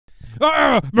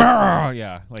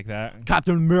Yeah, like that.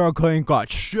 Captain America ain't got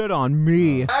shit on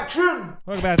me. Action!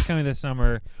 Welcome back to Coming This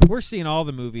Summer. We're seeing all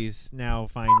the movies now,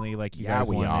 finally, like you guys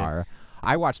wanted. are.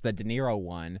 I watched the De Niro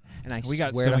one, and I We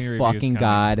got swear so many to reviews fucking coming.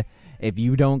 God, if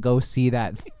you don't go see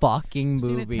that fucking I've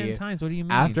seen movie it 10 times. What do you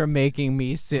mean? after making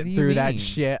me sit What do you through that mean?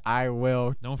 shit, I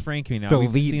will Don't frank me now. We've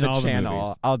delete seen the all channel. The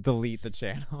movies. I'll delete the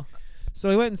channel. So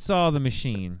we went and saw The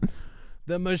Machine.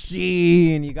 The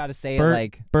Machine. You got to say it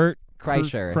like Bert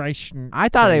Kreischer. Kreischer. I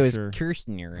thought it was Kreischer.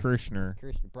 Kirshner. Kirshner.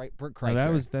 Bert No,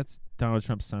 Kreischer. that's Donald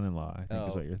Trump's son-in-law, I think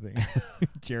is Oh. what you're thinking.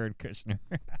 Jared Kushner.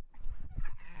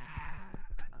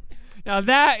 Now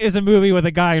that is a movie with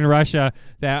a guy in Russia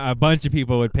that a bunch of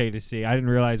people would pay to see. I didn't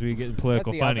realize we were getting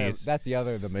political funnies. That's the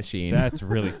other The Machine. That's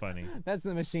really funny. That's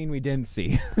the Machine we didn't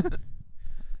see.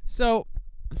 So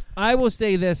I will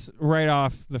say this right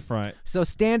off the front. So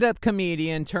stand-up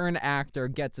comedian turned actor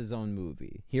gets his own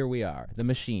movie. Here we are. The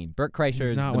Machine. Bert Kreischer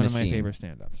He's is not The one of my Machine. favorite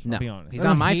stand-ups. No, I'll be honest. he's I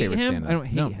don't not my hate favorite him. stand-up. I don't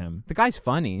hate No. him. The guy's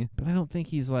funny. But I don't think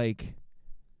he's like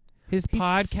his He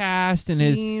podcast and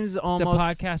his seems the almost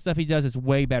podcast stuff he does is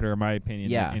way better in my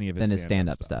opinion than any of his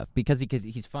stand-up stuff because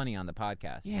he's funny on the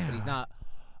podcast. Yeah. But he's not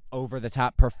over the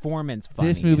top performance funny.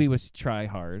 This movie was try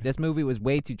hard. This movie was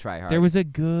way too try hard. There was a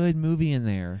good movie in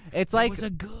there. It's There like was a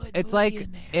good it's movie like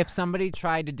in there. if somebody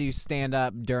tried to do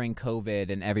stand-up during COVID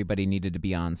and everybody needed to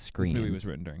be on screens. This movie was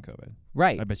written during COVID.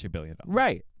 Right. I bet you $1 billion.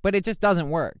 Right. But it just doesn't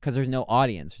work because there's no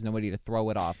audience. There's nobody to throw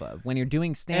it off of. When you're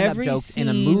doing stand-up Every jokes in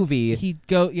a scene, movie,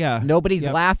 nobody's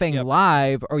Yep. laughing Yep.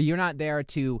 live, or you're not there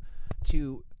to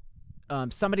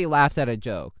somebody laughs at a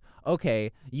joke.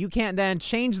 Okay, you can't then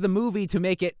change the movie to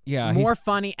make it more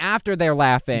funny after they're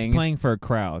laughing. He's playing for a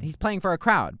crowd. He's playing for a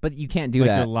crowd, but you can't do like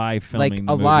that. you're live Like filming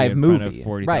a the live in movie, front of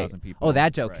 40,000 people. Oh,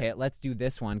 that joke Right. hit. Let's do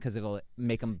this one because it'll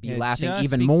make them be Yeah, laughing just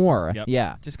even be- more. Yep.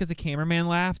 Yeah, Just because the cameraman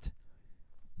laughed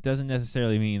doesn't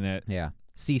necessarily mean that. yeah.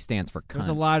 C stands for cunt. There's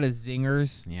a lot of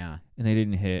zingers, Yeah. and they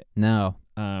didn't hit. No.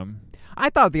 I I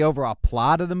thought the overall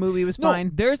plot of the movie was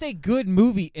fine. There's a good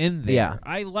movie in there. Yeah.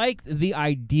 I liked the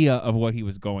idea of what he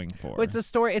was going for. Well, it's a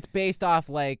story. It's based off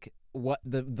like what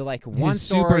the like one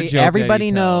super story joke that everybody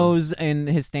he knows tells. in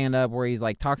his stand up where he's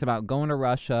like talks about going to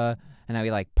Russia and how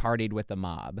he like partied with the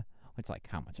mob. It's like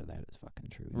how much of that is fucking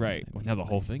true? You know Right. what I Well, mean? now the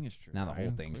whole thing is true. Now the whole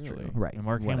right? thing's Clearly. true. Right. And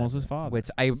Mark Whatever. Hamill's his father. Which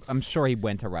I'm sure he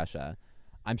went to Russia.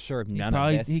 I'm sure none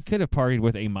Probably, of this. he could have partied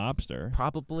with a mobster.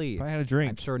 Probably. Probably had a I'm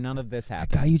drink. sure none of this That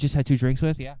happened. guy you just had 2 drinks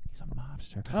with? Yeah. He's a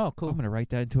mobster. Oh, cool. I'm going to write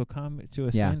that into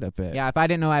a stand-up bit. Yeah, if I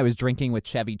didn't know I was drinking with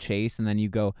Chevy Chase and then you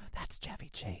go, that's Chevy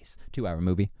Chase. 2-hour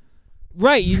movie.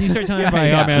 Right. You start telling Yeah, everybody,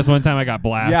 yeah. oh, man, this one time I got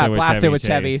blasted with blasted Chevy with Chase.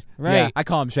 Chevy. Right. Yeah, I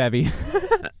call him Chevy.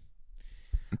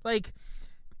 Like,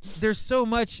 there's so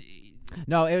much.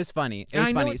 No, it was funny. It And was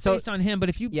I know funny. it's So based on him, but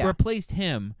if you Yeah. replaced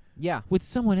him yeah, with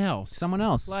someone else. someone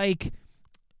else. Like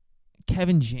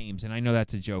Kevin James, and I know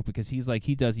that's a joke because he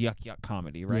does yuck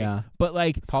comedy, right? Yeah. But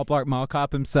like Paul Blart Mall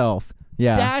Cop himself.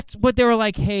 Yeah. that's what they were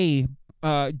like, hey,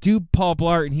 do Paul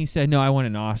Blart, and he said, no, I want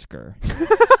an Oscar.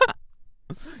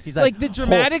 He's like the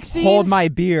dramatic scenes. Hold my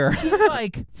beer. He's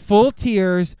like full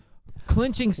tears,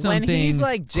 clinching something. When he's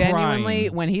like genuinely,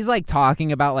 crying. when he's like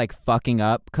talking about like fucking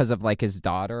up because of like his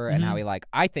daughter and Mhm. how he like,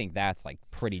 I think that's like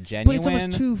pretty But genuine. it's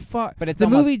almost too far. But it's the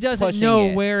almost movie doesn't pushing know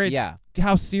it. where it's. Yeah.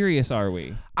 How serious are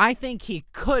we? I think he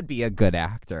could be a good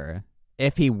actor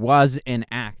if he was an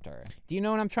actor. Do you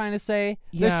know what I'm trying to say?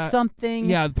 Yeah. There's something.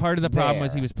 Yeah, part of the problem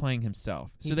was there. he was playing himself.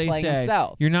 So He's they playing said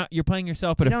himself. you're playing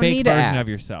yourself, but You a don't fake need to version act. of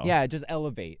yourself. Yeah, just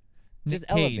elevate. Nick just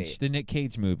Cage, elevate. the Nick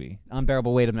Cage movie.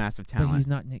 Unbearable Weight of Massive Talent. But he's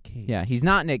not Nick Cage. Yeah, he's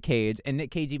not Nick Cage, and Nick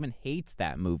Cage even hates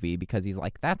that movie because he's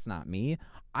like, that's not me.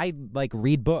 I like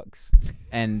read books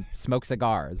and smoke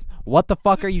cigars. What the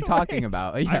fuck are you talking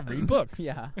about? I read books.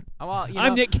 Yeah. Well, you I'm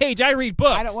know, Nick Cage. I read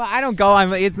books. I don't go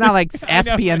on. It's not like I know.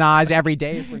 espionage every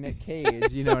day for Nick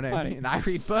Cage. You so know what funny. I mean? I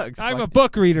read books. I'm Fuck. a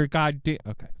book reader. God damn.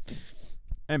 Okay.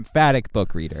 Emphatic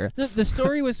book reader. The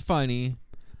story was funny,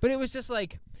 but it was just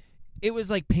like. It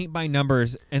was like paint by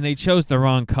numbers, and they chose the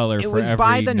wrong color It for was every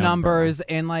by the number. numbers,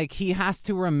 and like he has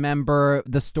to remember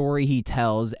the story he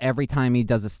tells every time he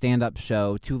does a stand-up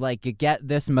show to like get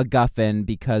this MacGuffin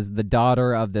because the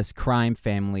daughter of this crime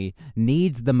family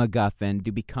needs the MacGuffin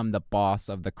to become the boss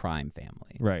of the crime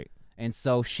family. Right. And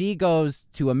so she goes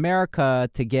to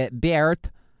America to get Bert.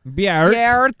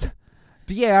 Barrett.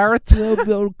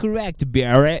 Correct,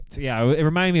 Barrett. Yeah, it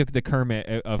reminded me of the Kermit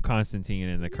of Constantine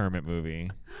in the Kermit movie.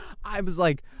 I was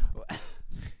like,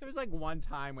 there was like one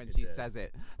time when she says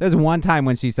it. There's one time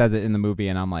when she says it in the movie,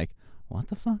 and I'm like, what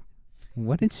the fuck?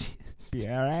 What did she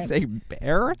Barrett. say?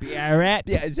 Bear? Barrett.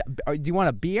 Yeah. Do you want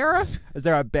a beer? Is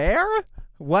there a bear?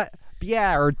 What?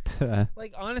 Yeah, or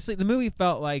Like honestly, the movie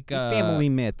felt like Family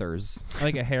Matters.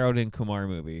 like a Harold and Kumar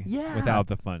movie. Yeah. Without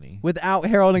the funny. Without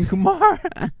Harold and Kumar.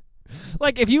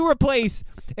 Like if you replace,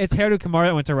 it's Harold and Kumar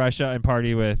that went to Russia and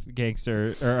party with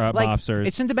gangster or Like, mobsters.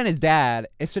 it shouldn't have been his dad.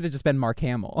 It should have just been Mark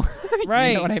Hamill. Right.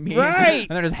 You know what I mean? Right. And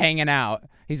they're just hanging out.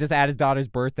 He's just at his daughter's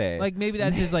birthday. Like maybe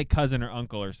that's his like cousin or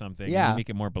uncle or something. Yeah. And make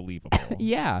it more believable.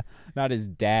 Yeah, not his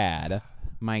dad.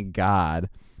 My God.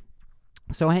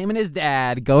 So him and his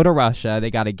dad go to Russia.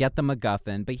 They got to get the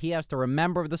MacGuffin, but he has to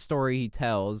remember the story he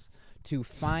tells to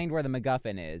find where the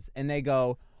MacGuffin is. And they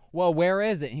go, well, where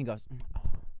is it? And he goes,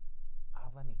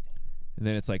 let me think. And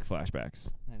then it's like flashbacks.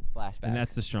 And it's flashback. And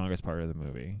that's the strongest part of the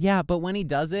movie. Yeah, but when he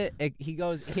does it, he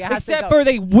goes, he has Except to go, for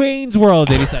the Wayne's World,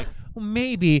 and he's like, well,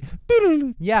 maybe.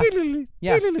 Yeah.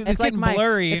 Yeah, It's like getting my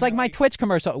blurry. It's like my Twitch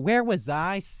commercial. Where was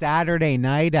I Saturday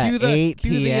night at Cue the- 8 cue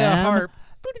the, p.m.? harp.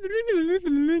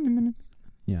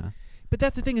 Yeah. But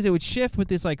that's the thing is it would shift with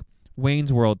this like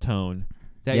Wayne's World tone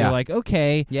that Yeah. you're like,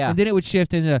 okay. Yeah. And then it would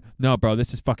shift into, no, bro,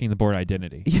 this is fucking the Bourne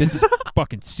Identity. This is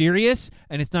fucking serious,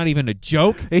 and it's not even a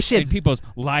joke. This shit's- and people's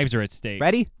lives are at stake.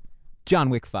 Ready?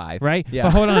 John Wick 5. Right? Yeah.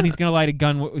 But hold on, he's gonna light a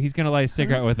gun. He's gonna light a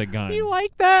cigarette with a gun. You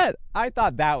like that? I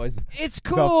thought that was It's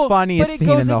cool, funniest but it scene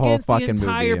goes in the whole against fucking the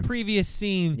entire movie. previous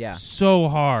scene Yeah. so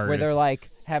hard. where they're like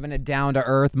having a down to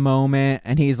earth moment,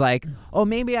 and he's like, "Oh,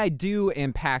 maybe I do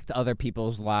impact other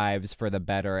people's lives for the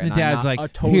better." And The dad's I'm not like,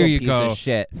 a total "Here you piece go. of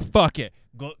shit." Fuck it,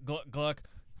 gluck gluck gluck.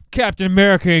 Captain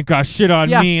America ain't got shit on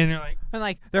Yeah. me, and they're like, And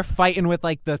like they're fighting with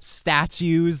like the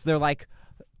statues. They're like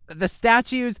the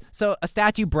statues. So a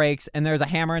statue breaks, and there's a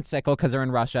hammer and sickle because they're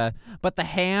in Russia. But the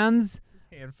hands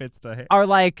his hand fits the hand. are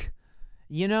like,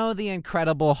 you know, the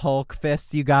Incredible Hulk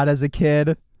fists you got as a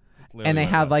kid, and they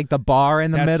had like the bar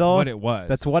in the middle. That's what it was.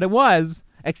 That's what it was,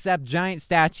 except giant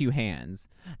statue hands.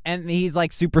 And he's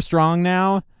like super strong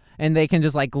now, and they can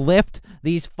just like lift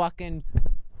these fucking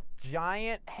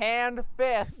giant hand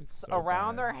fists so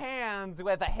around bad. their hands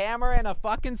with a hammer and a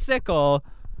fucking sickle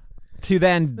to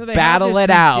then No, they battle have this it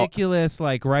out. Ridiculous,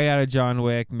 like right out of John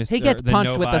Wick. Mr. He gets the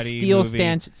punched with a Nobody steel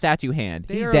movie. statue hand.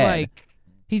 They He's are dead. like,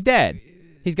 He's dead.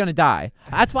 He's gonna die.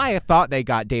 That's why I thought they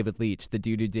got David Leitch, the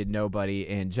dude who did Nobody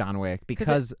in John Wick,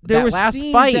 because there that were last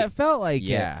scenes fight. that felt like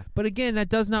Yeah. it. But again, that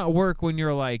does not work when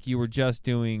you're like you were just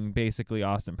doing basically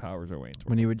Austin Powers or Wayne's World.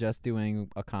 when you were just doing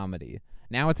a comedy.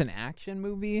 Now it's an action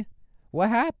movie. What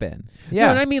happened? Yeah,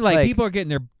 and I mean like people are getting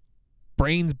their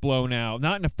brains blown out,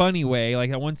 not in a funny way. Like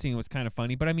that one scene was kind of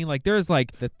funny, but I mean like there's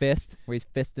like the fist where he's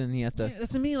fisting. He has to. yeah,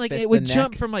 that's what I mean. Like fist it would the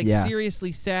jump neck. from like Yeah.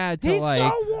 seriously sad to He's like, so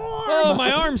warm. oh,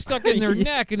 my arm's stuck in their Yeah.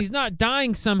 neck, and he's not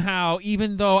dying somehow,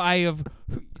 even though I have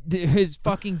his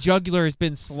fucking jugular has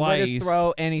been Slit sliced. his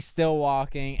throat, and he's still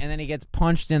walking, and then he gets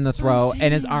punched in the throat,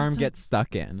 and his arm gets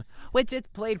stuck in. Which it's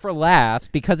played for laughs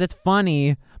because it's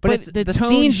funny, but it's the the tone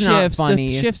scene's shifts, not funny.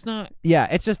 The shift's not. Yeah,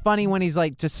 it's just funny when he's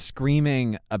like just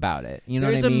screaming about it. You know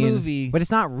There's what I a mean? movie- but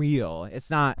it's not real. It's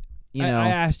not. You know. I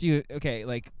asked you, okay,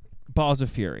 like Balls of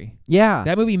Fury. Yeah.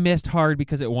 That movie missed hard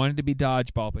because it wanted to be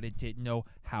dodgeball, but it didn't know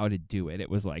how to do it. It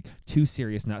was like too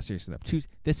serious, not serious enough.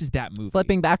 This is that movie.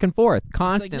 Flipping back and forth It's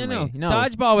constantly. like, no.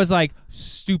 Dodgeball was like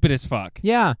stupid as fuck.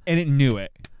 Yeah. And it knew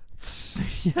it.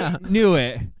 Yeah. It knew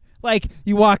it. Like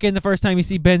you walk in the first time you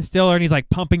see Ben Stiller and he's like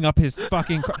pumping up his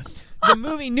fucking. The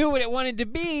movie knew what it wanted to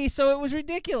be, so it was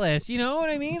ridiculous. You know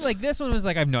what I mean? Like this one was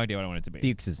like I have no idea what I want it to be.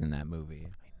 Fuchs is in that movie.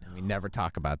 We never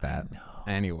talk about that.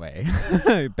 Anyway,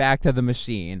 back to the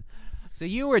machine. So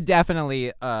you were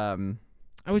definitely I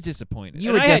was disappointed. you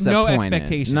And were I had no disappointed.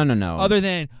 expectation. No. Other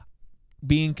than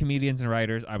being comedians and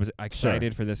writers, I was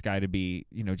excited for this guy to be,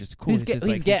 just cool. He's It's just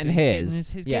he's like, getting his.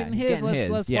 He's Yeah, getting he's his. getting his.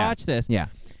 Let's Yeah. watch this. Yeah.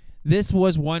 This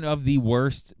was one of the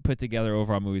worst put together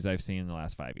overall movies I've seen in the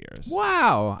last 5 years.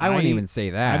 Wow. I wouldn't even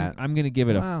say that. I'm gonna give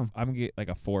it Wow. I'm gonna get like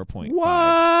a 4.5.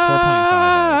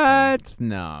 What? 4.5.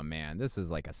 No, man. This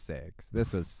is like a 6.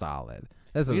 This was solid.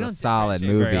 This We was don't a solid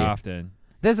differentiate movie. very often.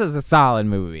 This is a solid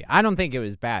movie. I don't think it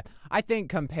was bad. I think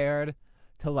compared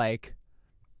to like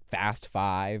Fast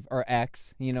 5 or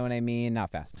X, you know what I mean?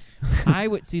 Not Fast. I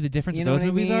would see the difference You of know those what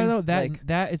I movies mean? are though. Like-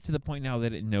 That is to the point now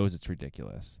that it knows it's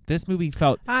ridiculous. This movie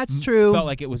felt That's true. Felt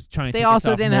like it was trying to They take also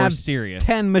itself didn't more have serious.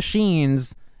 10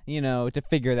 machines, to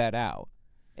figure that out.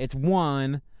 It's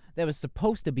one that was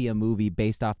supposed to be a movie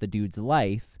based off the dude's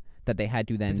life that they had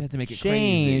to then They had to make it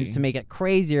change crazy. to make it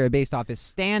crazier based off his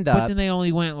stand-up. But then they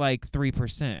only went like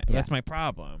 3%. Yeah. That's my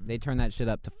problem. They turned that shit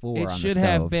up to 4 It on the should stove.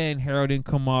 have been Harold and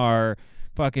Kumar,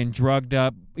 fucking drugged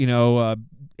up,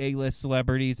 A-list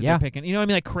celebrities that Yeah. they're picking. You know what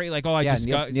I mean? Like I Yeah, just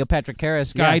Neil Patrick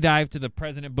Harris. Yeah. skydive to the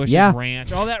President Bush's Yeah.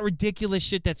 ranch. All that ridiculous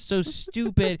shit that's so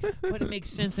stupid, but it makes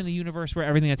sense in a universe where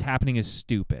everything that's happening is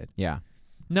stupid. Yeah.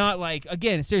 Not like,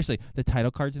 again, seriously, the title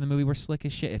cards in the movie were slick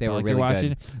as shit. They were Like really you're watching,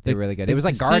 good. They were really good. It was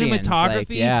like the Guardians.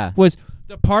 cinematography was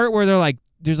the part where they're like,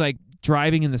 there's like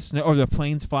driving in the snow, or the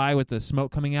planes fly with the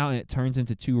smoke coming out, and it turns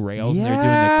into 2 rails, and they're doing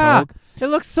the coke. It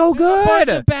looks so good. A bunch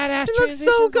of badass it looks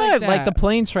transitions so good. like that. the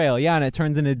plane trail, and it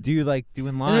turns into doing lines.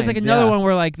 And there's like another one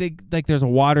where like there's a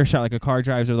water shot, like a car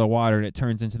drives over the water, and it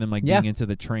turns into them like being into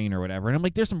the train or whatever. And I'm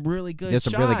like, there's some really good shots.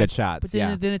 There's some really good shots.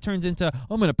 But then it turns into,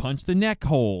 I'm gonna punch the neck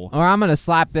hole, or I'm gonna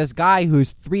slap this guy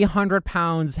who's 300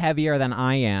 pounds heavier than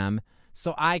I am.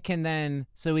 So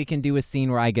we can do a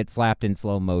scene where I get slapped in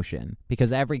slow motion,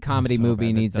 because every comedy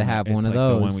movie needs to have one of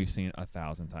those. The one we've seen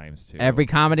 1,000 times too. Every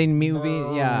comedy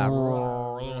movie, yeah.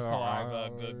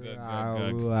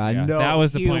 That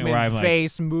was the point where I'm like,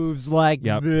 face moves like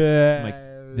yep. this.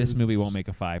 Like, this movie won't make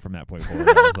a 5 from that point forward.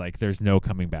 I was like, there's no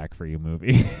coming back for you,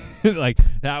 movie. Like,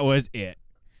 that was it.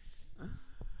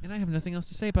 And I have nothing else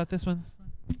to say about this one.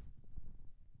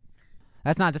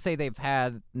 That's not to say they've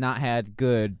not had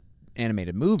good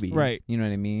animated movies, right? You know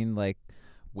what I mean? Like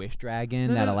Wish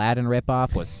Dragon, that Aladdin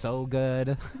ripoff was so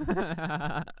good.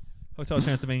 Hotel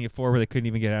Transylvania 4, where they couldn't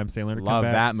even get Adam Sandler to come back. Love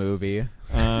that movie.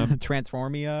 Transformia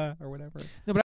Transformia or whatever. No, but